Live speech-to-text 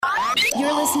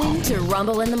You're listening to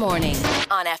Rumble in the Morning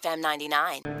on FM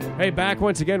 99. Hey, back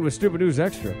once again with Stupid News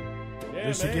Extra.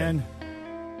 This again.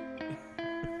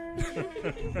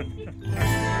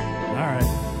 All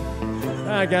right.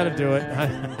 I got to do it.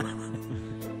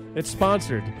 It's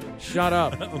sponsored. Shut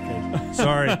up. Okay.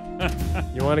 Sorry.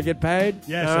 You want to get paid?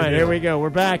 Yes, All I right, do. here we go. We're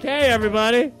back. Hey,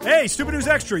 everybody. Hey, Stupid News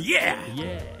Extra. Yeah.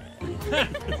 Yeah.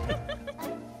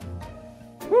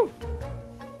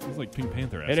 It's like Pink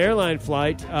Panther. An airline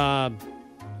flight out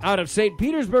of St.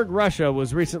 Petersburg, Russia,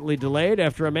 was recently delayed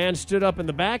after a man stood up in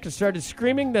the back and started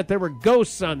screaming that there were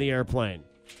ghosts on the airplane.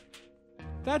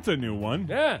 That's a new one.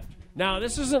 Yeah. Now,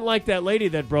 this isn't like that lady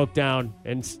that broke down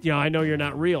and, I know you're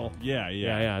not real.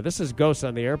 Yeah. This is ghosts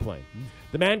on the airplane.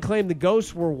 The man claimed the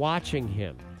ghosts were watching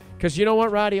him. Because you know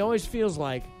what, Rod? He always feels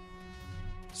like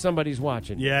somebody's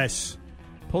watching. Yes.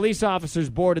 Police officers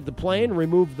boarded the plane,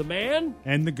 removed the man.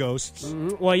 And the ghosts.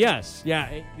 Mm-hmm. Well, yes.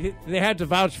 Yeah. They had to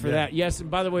vouch for Yeah. that. Yes.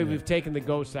 And by the way, we've taken the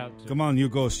ghosts out, too. Come on, you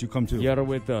ghosts. You come too. You're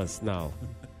with us now.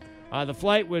 The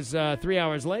flight was 3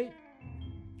 hours late.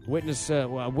 Witness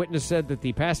said that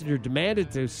the passenger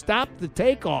demanded to stop the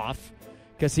takeoff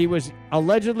because he was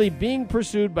allegedly being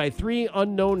pursued by 3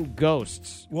 unknown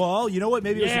ghosts. Well, you know what?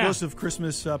 Maybe it was the Yeah. ghost of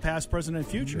Christmas past, present, and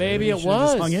future. Maybe They it should have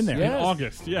just was. hung in there. Yeah. In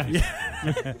August,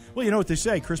 yeah. Well, you know what they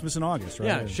say, Christmas in August, right?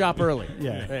 Yeah, shop early.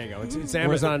 Yeah. There you go. It's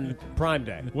Amazon Prime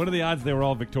Day. What are the odds they were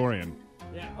all Victorian?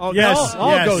 Oh, Yes,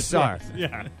 all yes, ghosts are.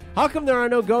 Yeah. How come there are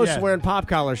no ghosts Yeah. wearing pop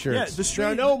collar shirts? Yeah, the there are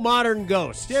strange- no modern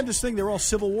ghosts. They had this thing, they were all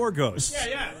Civil War ghosts.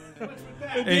 Yeah.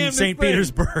 In St.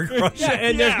 Petersburg, Russia. Yeah,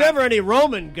 and there's never any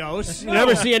Roman ghosts. You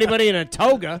never see anybody in a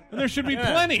toga. There should be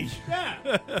plenty.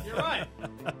 Yeah, you're right.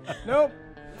 Nope.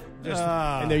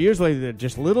 Ah. And they're usually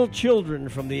just little children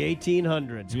from the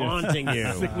 1800s haunting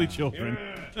you Sickly children.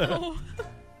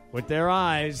 with their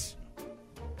eyes.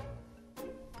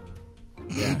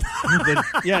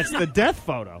 Yeah. It's the death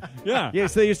photo. Yeah.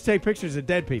 Yes, they used to take pictures of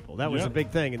dead people. That was Yep. a big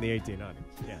thing in the 1800s.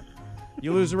 Yeah.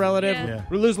 You lose a relative, Yeah.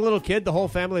 you lose a little kid, the whole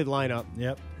family would line up.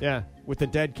 Yep. Yeah, with the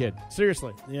dead kid.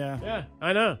 Seriously. Yeah. Yeah,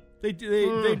 I know. They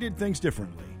did things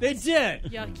differently. They did.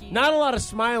 Yucky. Not a lot of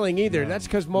smiling either. That's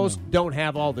because most don't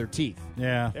have all their teeth.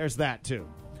 Yeah. There's that, too.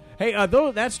 Hey,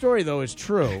 though that story, though, is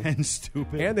true. And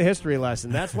stupid. And the history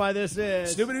lesson. That's why this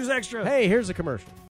is Stupid News Extra. Hey, here's a commercial.